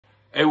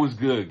It was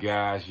good,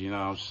 guys. You know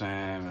what I'm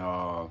saying?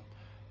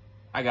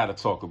 I got to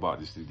talk about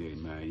this today,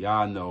 man.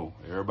 Y'all know,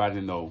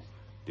 everybody know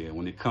that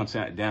when it comes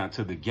down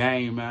to the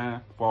game, man,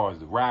 as far as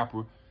the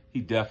rapper, he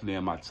definitely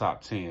in my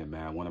top 10,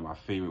 man. One of my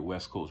favorite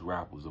West Coast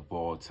rappers of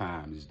all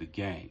time is The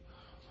Game.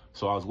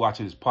 So I was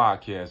watching this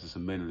podcast just a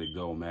minute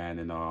ago, man,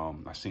 and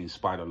I seen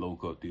Spider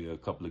Loco up there, a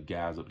couple of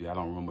guys up there. I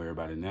don't remember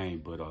everybody's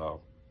name, but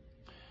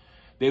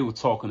they were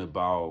talking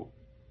about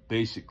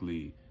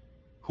basically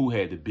who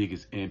had the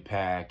biggest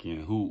impact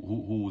and who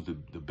was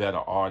the better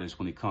artist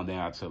when it come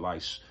down to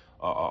like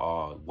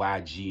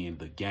YG and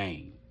The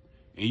Game.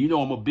 And you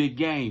know I'm a big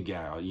Game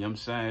guy, you know what I'm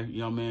saying? You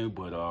know what I mean?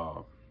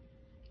 But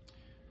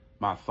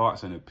my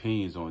thoughts and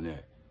opinions on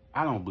that,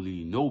 I don't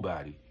believe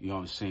nobody, you know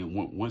what I'm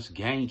saying? Once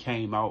Game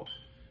came out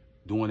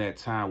during that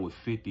time with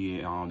 50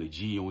 and on the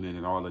G Unit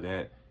and all of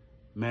that,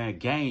 man,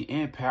 Game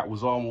impact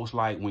was almost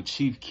like when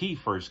Chief Keef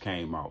first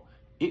came out.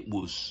 It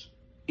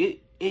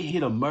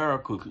hit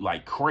America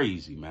like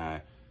crazy,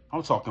 man.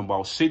 I'm talking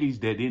about cities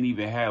that didn't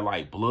even have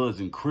like Bloods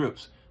and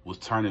Crips was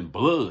turning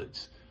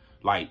Bloods.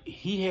 Like,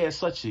 he had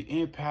such an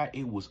impact,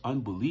 it was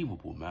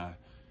unbelievable, man.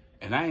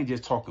 And I ain't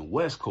just talking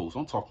West Coast,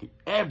 I'm talking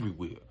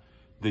everywhere.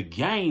 The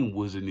Game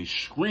was an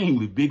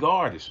extremely big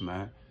artist,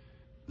 man.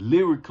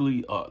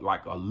 Lyrically,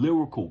 like a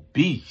lyrical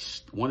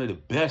beast. One of the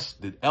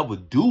best that ever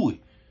do it.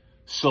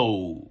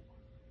 So,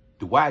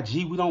 the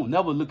YG, we don't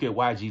never look at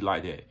YG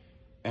like that.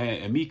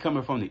 And me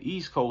coming from the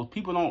East Coast,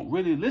 people don't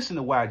really listen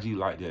to YG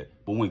like that.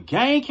 But when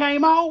Game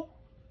came out,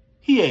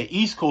 he had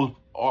East Coast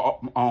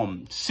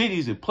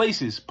cities and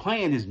places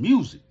playing his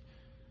music.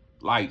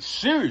 Like,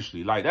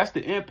 seriously, like, that's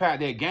the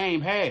impact that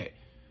Game had.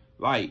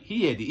 Like,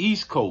 he had the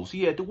East Coast,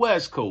 he had the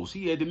West Coast,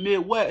 he had the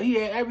Midwest, he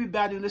had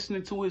everybody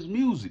listening to his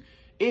music.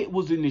 It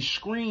was an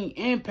extreme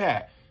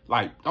impact.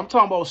 Like, I'm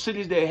talking about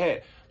cities that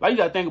had, like, you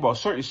gotta think about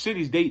certain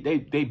cities, they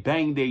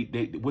bang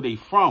where they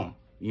from.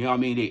 You know what I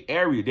mean? Their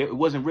area, it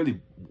wasn't really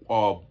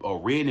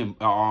red and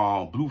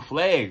blue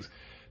flags.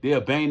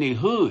 They'll bang their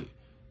hood.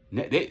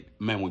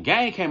 Man, when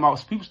Game came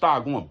out, people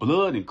started going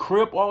Blood and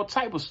Crip, all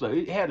type of stuff.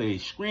 It had an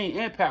extreme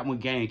impact when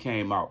Game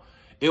came out.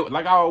 It,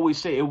 like I always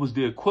say, it was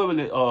the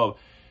equivalent of,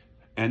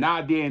 in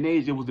our day and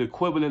age, it was the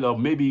equivalent of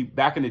maybe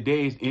back in the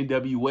days,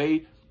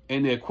 NWA,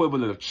 and the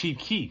equivalent of Chief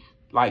Keef.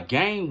 Like,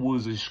 Game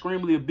was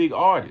extremely a big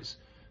artist.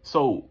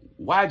 So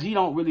YG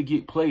don't really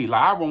get played.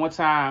 Like, I remember one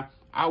time,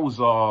 I was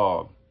at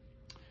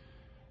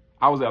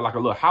like a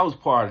little house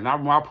party, and I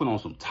remember I put on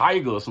some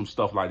Tiger or some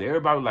stuff like that.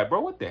 Everybody was like, bro,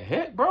 what the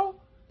heck, bro?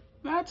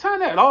 Man, turn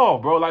that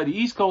off, bro. Like, the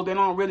East Coast, they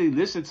don't really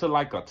listen to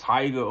like a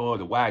Tiger or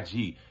the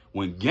YG.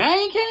 When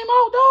Game came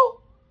out, though,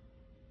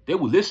 they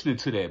were listening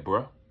to that,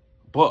 bro.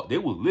 But they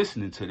were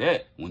listening to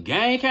that. When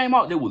Game came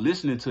out, they were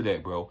listening to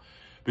that, bro.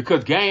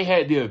 Because Game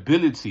had the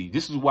ability.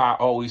 This is why I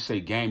always say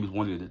Game is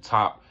one of the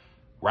top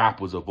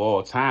rappers of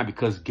all time.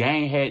 Because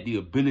Game had the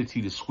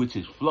ability to switch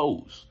his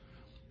flows.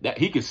 That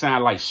he could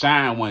sound like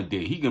Shine one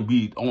day. He can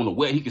be on the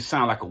West. He could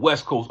sound like a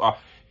West Coast.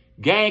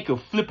 Game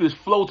could flip his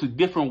flow to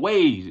different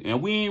ways.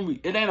 And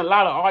it ain't a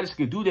lot of artists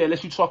can do that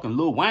unless you're talking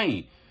Lil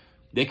Wayne.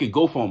 They can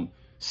go from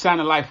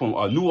sounding like from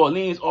a New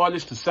Orleans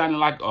artist to sounding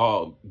like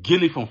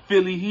Gilly from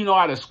Philly. He know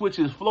how to switch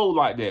his flow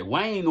like that.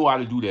 Wayne know how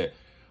to do that.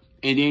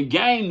 And then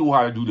Game knew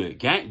how to do that.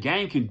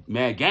 Game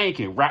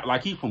can rap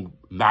like he from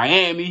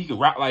Miami. He can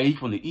rap like he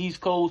from the East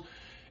Coast.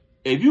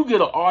 If you get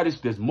an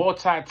artist that's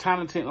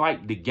multi-talented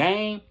like The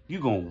Game,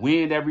 you're going to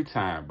win every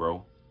time,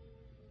 bro.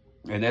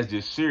 And that's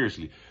just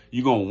seriously.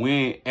 You're going to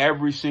win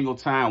every single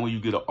time when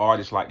you get an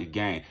artist like The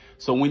Game.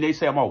 So when they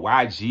say about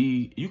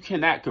YG, you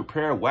cannot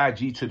compare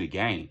YG to The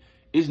Game.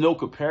 It's no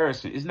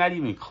comparison. It's not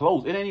even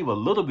close. It ain't even a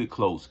little bit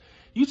close.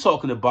 You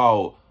talking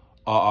about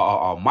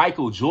a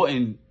Michael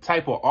Jordan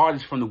type of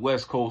artist from the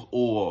West Coast,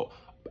 or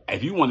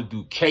if you want to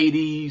do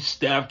KD,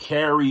 Steph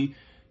Curry,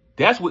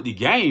 that's what The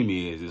Game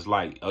is. It's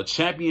like a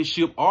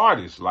championship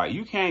artist. Like,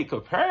 you can't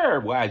compare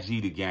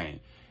YG to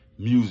Game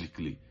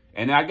musically.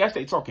 And I guess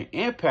they talking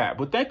impact,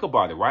 but think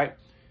about it, right?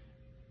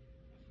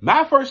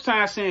 My first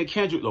time seeing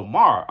Kendrick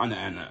Lamar,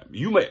 and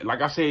you may,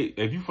 like I said,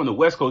 if you from the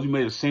West Coast, you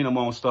may have seen him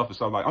on stuff and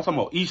stuff like. I'm talking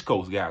about East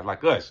Coast guys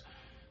like us.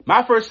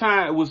 My first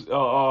time was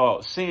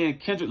seeing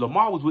Kendrick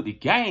Lamar was with The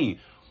Game,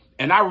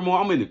 and I remember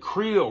I'm in the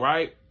crib,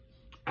 right?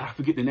 I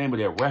forget the name of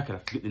that record. I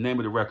forget the name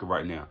of the record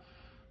right now.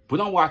 But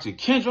I'm watching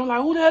Kendrick. I'm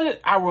like, who the hell is?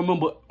 I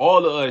remember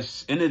all of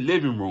us in the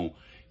living room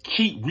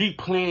keep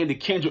replaying the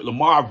Kendrick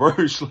Lamar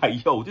verse.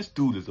 Like, yo, this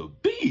dude is a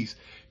beast.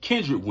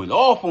 Kendrick went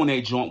off on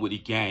that joint with The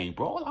Game,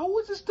 bro. Like, who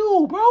is this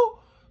dude, bro?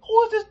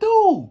 Who is this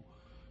dude?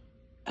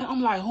 And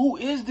I'm like, who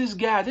is this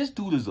guy? This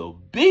dude is a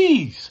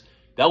beast.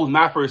 That was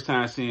my first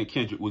time seeing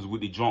Kendrick was with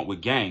the joint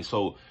with Game.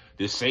 So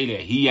to say that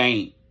he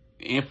ain't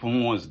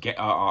influenced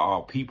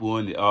people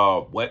in the,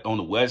 on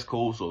the West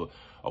Coast or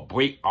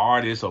break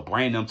artists or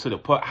bring them to the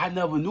pub, I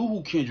never knew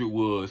who Kendrick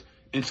was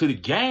until The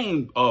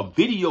Game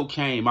video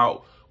came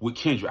out with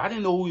Kendrick. I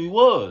didn't know who he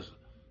was.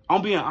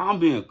 I'm being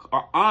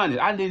honest.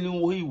 I didn't know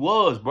who he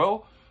was,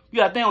 bro. You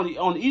gotta think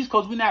on the East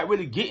Coast, we're not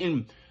really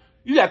getting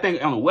You gotta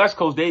think on the West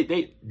Coast,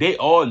 they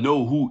all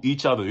know who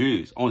each other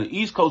is. On the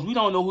East Coast, we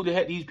don't know who the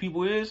heck these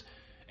people is.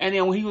 And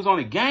then when he was on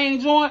the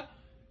Game joint,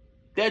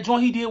 that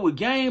joint he did with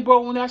Game,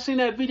 bro, when I seen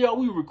that video,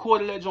 we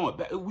recorded that joint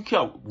back. We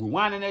kept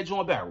rewinding that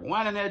joint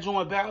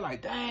back.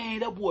 Like, dang,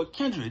 that boy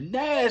Kendrick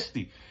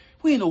nasty.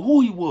 We didn't know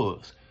who he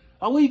was.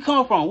 Like, where he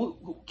come from?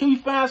 Can we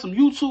find some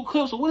YouTube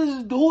clips? Or what is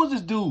this? Who is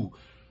this dude?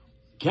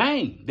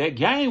 Game. That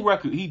Game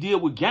record he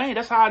did with Game,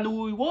 that's how I knew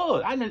who he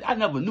was. I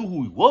never knew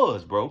who he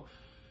was, bro.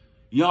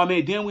 You know what I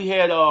mean? Then we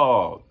had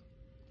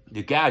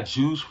the guy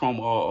Juice from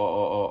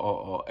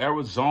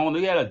Arizona.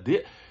 They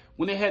had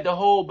when they had the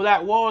whole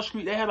Black Wall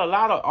Street, they had a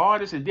lot of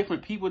artists and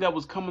different people that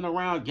was coming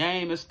around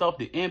Game and stuff,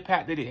 the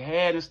impact that it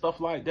had and stuff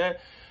like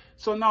that.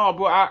 So no,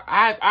 bro,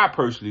 I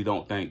personally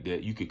don't think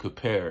that you can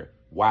compare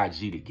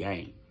YG to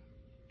Game.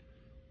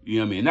 You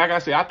know what I mean? Like I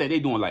said, I think they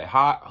doing like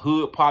hot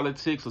hood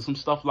politics or some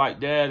stuff like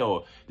that,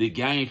 or the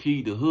Game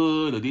feed the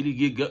hood, or did he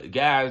get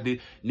guys that, you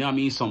know what I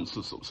mean, some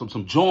joints,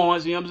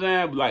 you know what I'm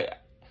saying? But like,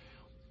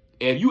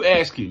 if you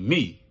asking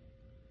me,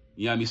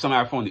 you know what I mean,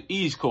 somebody from the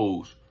East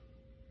Coast,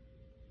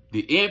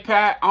 the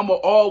impact, I'ma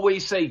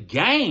always say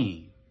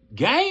Game.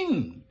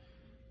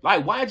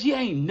 Like YG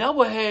ain't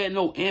never had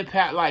no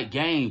impact like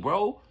Game,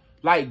 bro.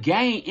 Like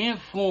Game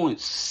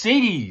influenced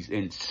cities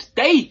and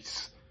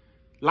states.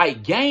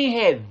 Like Game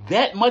had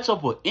that much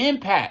of an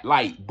impact.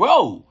 Like,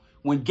 bro,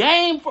 when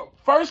Game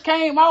first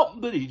came out,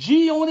 with the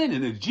G on it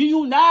and the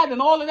GU9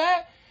 and all of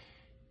that,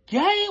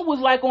 Game was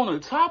like on the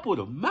top of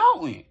the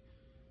mountain.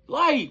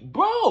 Like,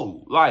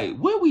 bro, like,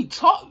 where we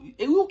talk,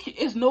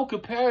 it's no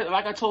comparison.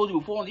 Like I told you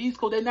before, on the East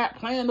Coast, they're not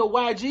playing no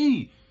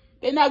YG.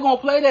 They're not going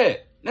to play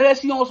that.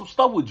 Unless he on some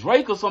stuff with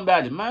Drake or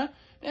somebody, man.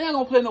 They're not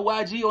going to play no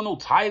YG or no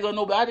Tiger or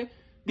nobody.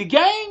 The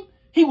Game,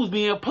 he was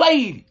being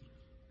played.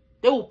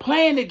 They were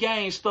playing the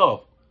Game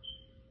stuff.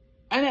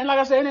 And then, like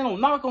I said, they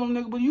don't knock on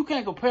them, nigga, but you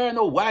can't compare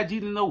no YG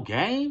to no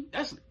Game.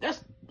 That's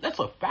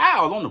a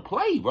foul on the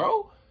play,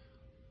 bro.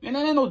 And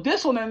there ain't no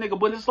diss on that nigga,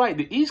 but it's like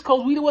the East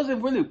Coast,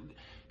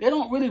 they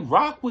don't really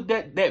rock with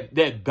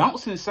that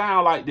bouncing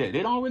sound like that.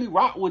 They don't really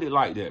rock with it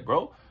like that,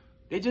 bro.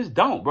 They just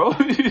don't, bro.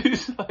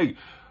 It's like,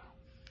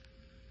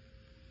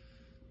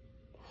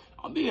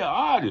 I'm being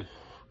honest.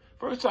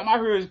 First time I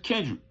heard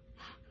Kendrick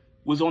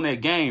was on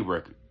that Game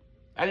record,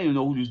 I didn't even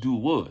know who this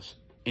dude was.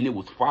 And it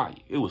was fire.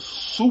 It was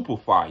super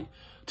fire.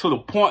 To the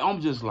point I'm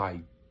just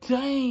like,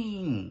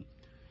 dang.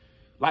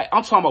 Like,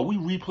 I'm talking about, we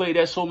replayed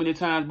that so many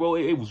times, bro.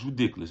 It was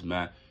ridiculous,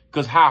 man.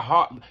 Because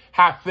how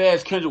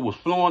fast Kendrick was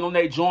flowing on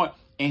that joint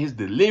and his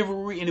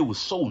delivery, and it was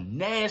so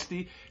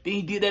nasty. Then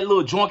he did that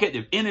little joint at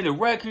the end of the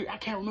record. I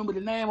can't remember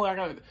the name of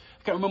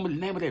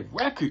that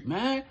record,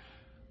 man.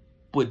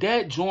 But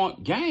that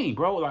joint Game,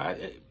 bro,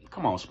 like,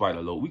 come on,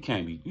 Spider Low. We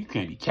can't be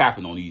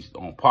capping on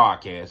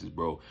podcasts,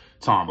 bro.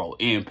 Talking about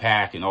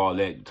impact and all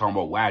that. Talking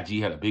about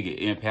YG had a bigger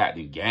impact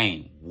than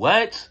Game.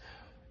 What?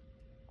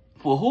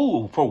 For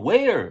who? For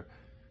where?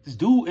 This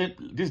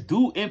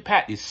dude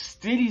impacted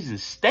cities and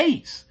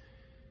states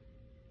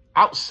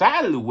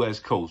outside of the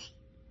West Coast.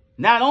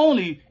 Not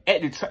only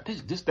at the time,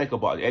 just think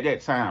about it. At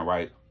that time,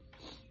 right,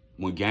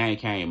 when Game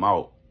came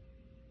out,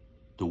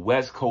 the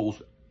West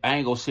Coast, I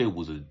ain't gonna say it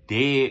was a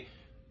dead,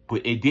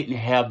 but it didn't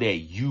have that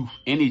youth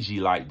energy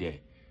like that.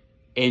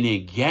 And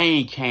then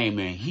Game came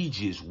and he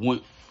just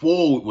went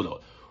forward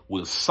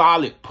with a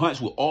solid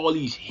punch with all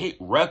these hit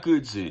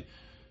records and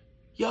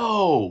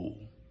yo,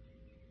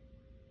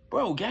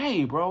 bro,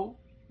 Game, bro.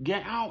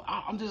 Game,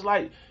 I'm just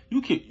like,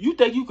 you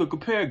think you could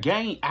compare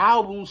Game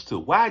albums to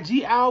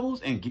YG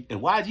albums and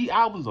YG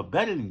albums are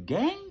better than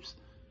Game's?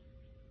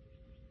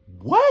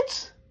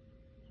 What?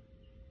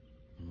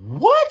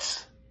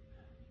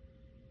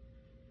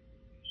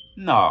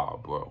 Nah,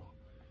 bro.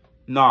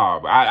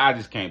 I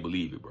just can't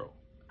believe it, bro.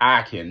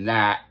 I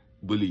cannot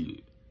believe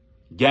it.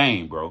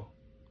 Game, bro.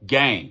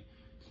 Game.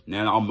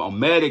 Now, I'm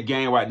mad at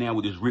Game right now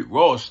with this Rick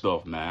Ross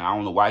stuff, man. I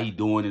don't know why he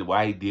doing it,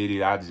 why he did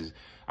it.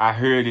 I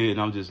heard it,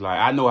 and I'm just like,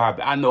 I know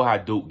how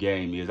dope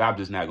Game is. I'm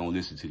just not gonna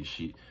listen to the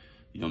shit.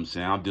 You know what I'm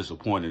saying? I'm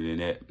disappointed in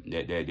that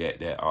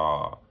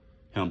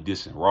him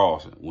dissing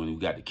Ross when we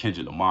got the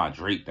Kendrick Lamar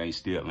Drake thing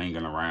still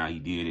lingering around. He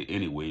did it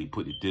anyway. He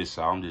put the diss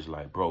out. I'm just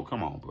like, bro,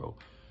 come on, bro.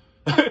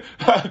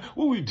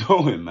 What we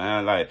doing,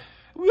 man? Like,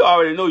 we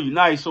already know you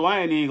nice, so I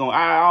ain't even gonna.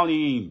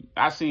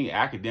 I seen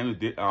academic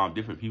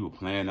different people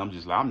playing. I'm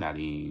just like, I'm not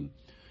even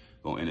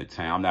gonna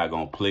entertain. I'm not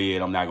gonna play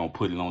it. I'm not gonna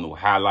put it on no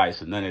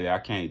highlights or none of that. I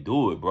can't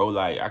do it, bro.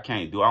 Like, I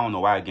can't do it. I don't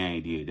know why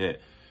Game did that.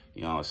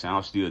 You know what I'm saying?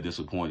 I'm still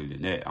disappointed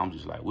in that. I'm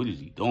just like, what is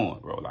he doing,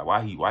 bro? Like,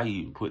 why he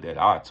even put that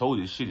out? I told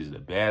you this shit is a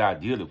bad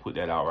idea to put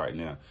that out right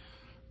now.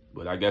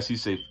 But I guess he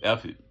said,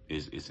 F it.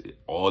 It's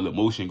all the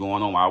emotion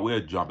going on while we're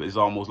jumping. It's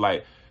almost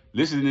like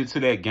listening to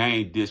that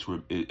Game disc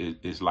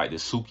is like the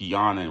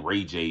Sukihana and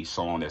Ray J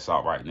song that's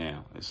out right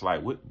now. It's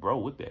like, what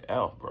the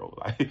F, bro?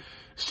 Like,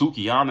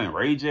 Sukihana and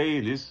Ray J,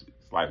 and it's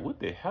like, what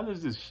the hell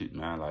is this shit,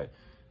 man? Like,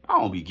 I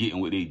don't be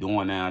getting what they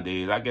doing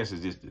nowadays. I guess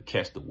it's just to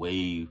catch the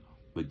wave.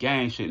 But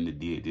Game shouldn't have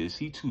did this.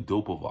 He too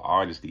dope of an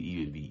artist to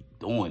even be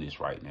doing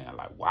this right now.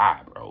 Like, why,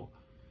 bro?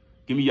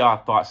 Give me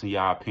y'all thoughts and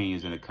y'all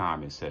opinions in the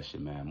comment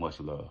section, man. Much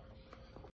love.